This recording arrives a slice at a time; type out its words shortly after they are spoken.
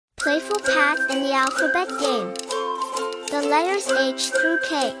Playful Pat and the Alphabet Game. The letters H through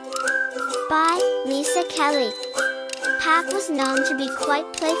K. By Lisa Kelly. Pat was known to be quite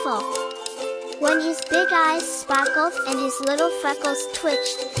playful. When his big eyes sparkled and his little freckles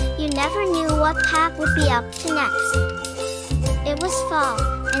twitched, you never knew what Pat would be up to next. It was fall,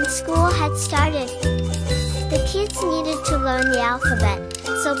 and school had started. The kids needed to learn the alphabet,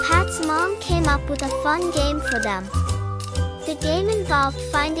 so Pat's mom came up with a fun game for them. The game involved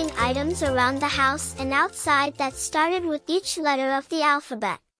finding items around the house and outside that started with each letter of the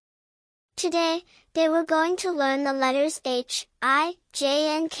alphabet. Today, they were going to learn the letters H, I,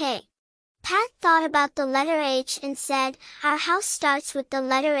 J and K. Pat thought about the letter H and said, "Our house starts with the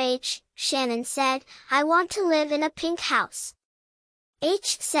letter H." Shannon said, "I want to live in a pink house."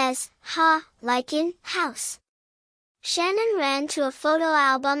 H says, "Ha," like in house. Shannon ran to a photo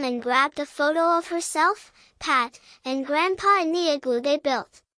album and grabbed a photo of herself, Pat, and Grandpa in the igloo they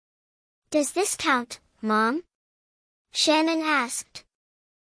built. "Does this count, Mom?" Shannon asked.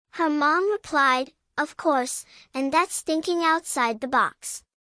 Her mom replied, "Of course, and that's thinking outside the box."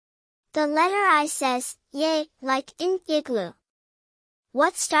 The letter I says, "Yay," like in igloo.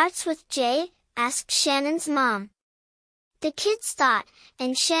 "What starts with J?" asked Shannon's mom. The kids thought,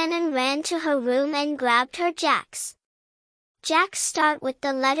 and Shannon ran to her room and grabbed her jacks. "Jacks start with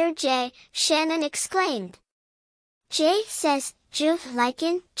the letter J," Shannon exclaimed. "J says, Ju, like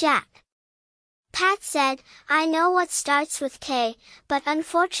in Jack." Pat said, "I know what starts with K, but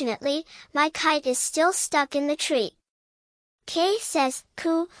unfortunately, my kite is still stuck in the tree." "K says,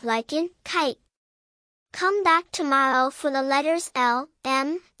 Ku, like in kite." "Come back tomorrow for the letters L,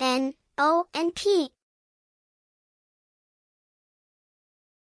 M, N, O, and P."